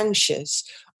so anxious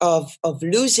of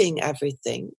losing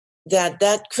everything,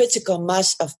 that critical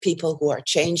mass of people who are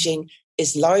changing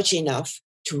is large enough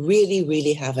to really,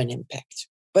 really have an impact.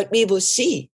 But we will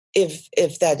see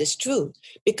if that is true.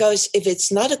 Because if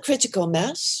it's not a critical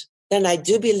mass, then I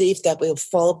do believe that we'll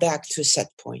fall back to set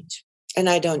point. And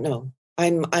I don't know.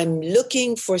 I'm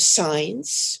looking for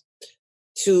signs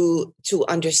to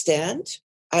understand.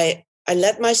 I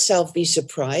let myself be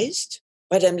surprised,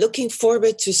 but I'm looking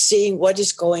forward to seeing what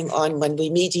is going on when we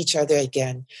meet each other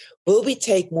again. Will we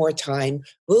take more time?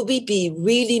 Will we be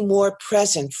really more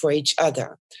present for each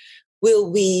other?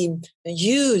 Will we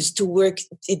use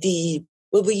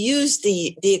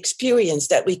the experience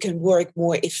that we can work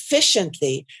more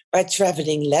efficiently by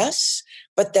traveling less?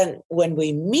 But then when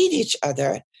we meet each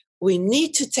other, we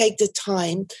need to take the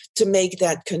time to make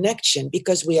that connection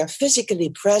because we are physically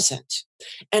present.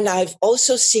 And I've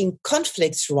also seen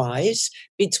conflicts rise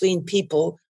between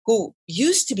people who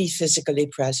used to be physically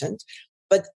present,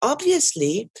 but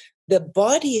obviously the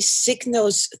body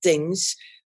signals things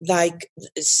like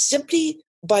simply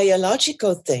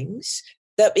biological things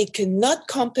that we cannot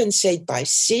compensate by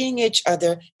seeing each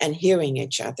other and hearing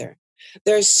each other.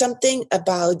 There's something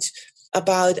about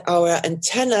our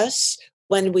antennas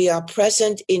when we are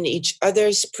present in each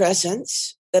other's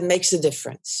presence that makes a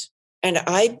difference. And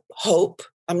I hope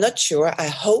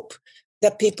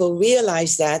that people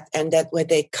realize that, and that when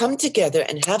they come together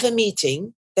and have a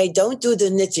meeting, they don't do the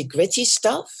nitty-gritty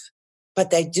stuff,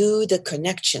 but they do the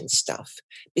connection stuff,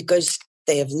 because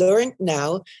they have learned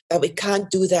now that we can't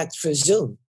do that through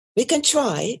Zoom. We can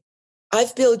try.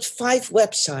 I've built 5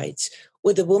 websites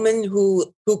with a woman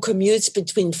who commutes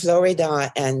between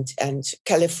Florida and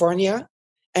California,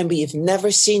 and we've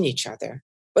never seen each other.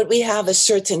 But we have a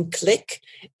certain click,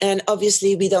 and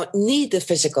obviously we don't need the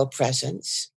physical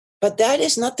presence. But that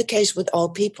is not the case with all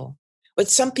people. With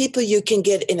some people, you can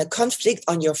get in a conflict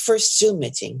on your first Zoom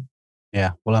meeting.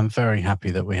 Yeah, well, I'm very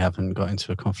happy that we haven't got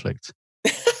into a conflict.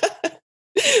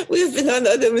 We've been on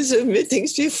other Zoom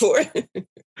meetings before.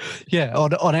 Yeah,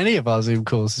 on any of our Zoom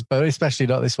calls, but especially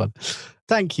not this one.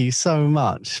 Thank you so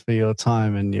much for your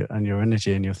time and your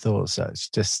energy and your thoughts. It's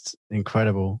just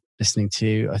incredible listening to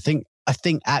you. I think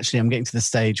actually I'm getting to the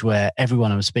stage where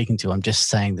everyone I'm speaking to, I'm just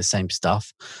saying the same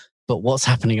stuff, but what's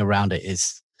happening around it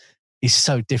is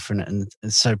so different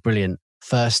and so brilliant.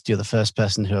 First, you're the first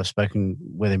person who I've spoken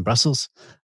with in Brussels.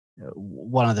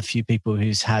 One of the few people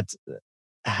who's had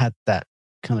that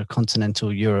kind of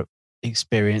continental Europe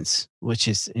experience, which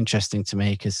is interesting to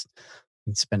me because I've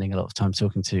been spending a lot of time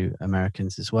talking to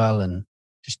Americans as well. And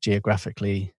just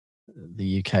geographically,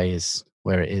 the UK is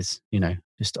where it is,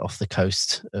 just off the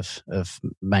coast of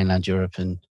mainland Europe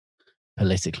and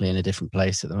politically in a different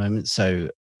place at the moment.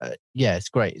 So yeah, it's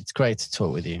great. It's great to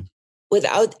talk with you.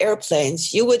 Without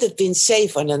airplanes, you would have been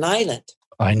safe on an island.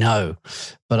 I know,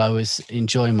 but I was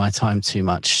enjoying my time too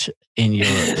much in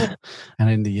Europe and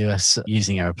in the US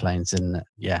using airplanes. And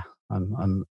yeah,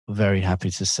 I'm very happy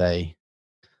to say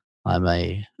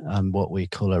I'm what we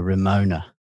call a Ramona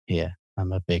here.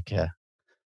 I'm a big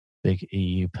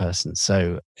EU person.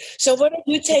 So what are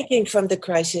you taking from the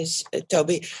crisis,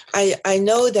 Toby? I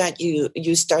know that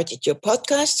you started your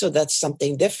podcast, so that's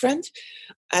something different.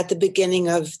 At the beginning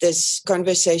of this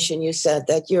conversation, you said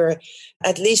that you're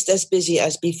at least as busy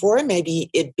as before, maybe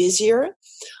busier.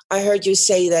 I heard you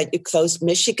say that you closed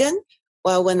Michigan.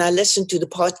 Well, when I listen to the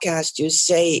podcast, you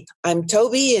say, I'm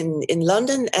Toby in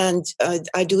London, and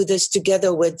I do this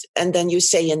together with, and then you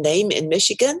say a name in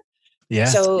Michigan. Yeah.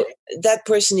 So that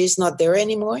person is not there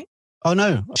anymore? Oh,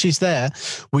 no, she's there.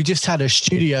 We just had a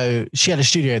studio. She had a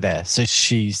studio there. So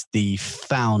she's the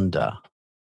founder.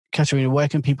 Katerina, where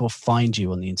can people find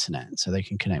you on the internet so they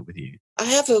can connect with you? I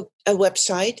have a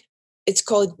website. It's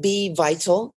called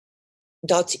bevital.eu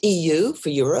for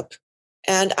Europe.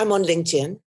 And I'm on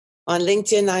LinkedIn. On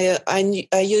LinkedIn,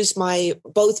 I use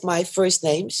both my first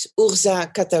names,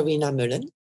 Urza Katarina Mullen.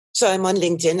 So I'm on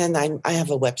LinkedIn and I have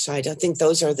a website. I think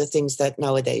those are the things that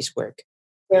nowadays work.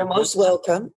 You're most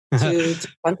welcome to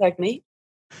contact me.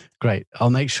 Great. I'll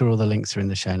make sure all the links are in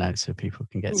the show notes so people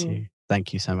can get to you.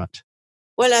 Thank you so much.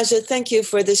 Well, as a thank you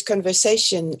for this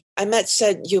conversation, I might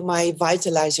send you my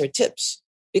Vitalizer tips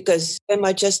because they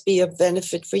might just be of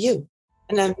benefit for you.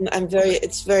 And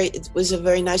it was a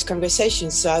very nice conversation.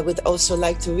 So I would also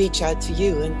like to reach out to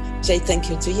you and say thank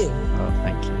you to you. Oh,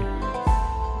 thank you.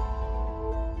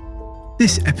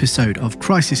 This episode of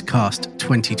Crisis Cast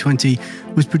 2020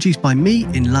 was produced by me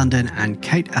in London and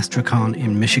Kate Astrakhan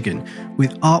in Michigan,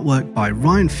 with artwork by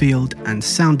Ryan Field and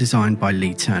sound design by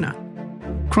Lee Turner.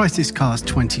 Crisis Cast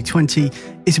 2020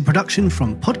 is a production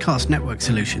from Podcast Network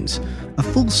Solutions, a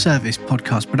full-service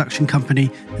podcast production company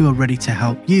who are ready to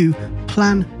help you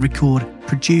plan, record,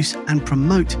 produce, and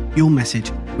promote your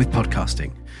message with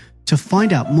podcasting. To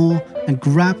find out more and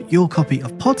grab your copy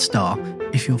of Podstar,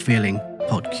 if you're feeling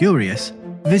pod curious,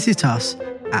 visit us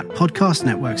at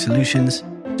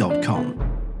podcastnetworksolutions.com.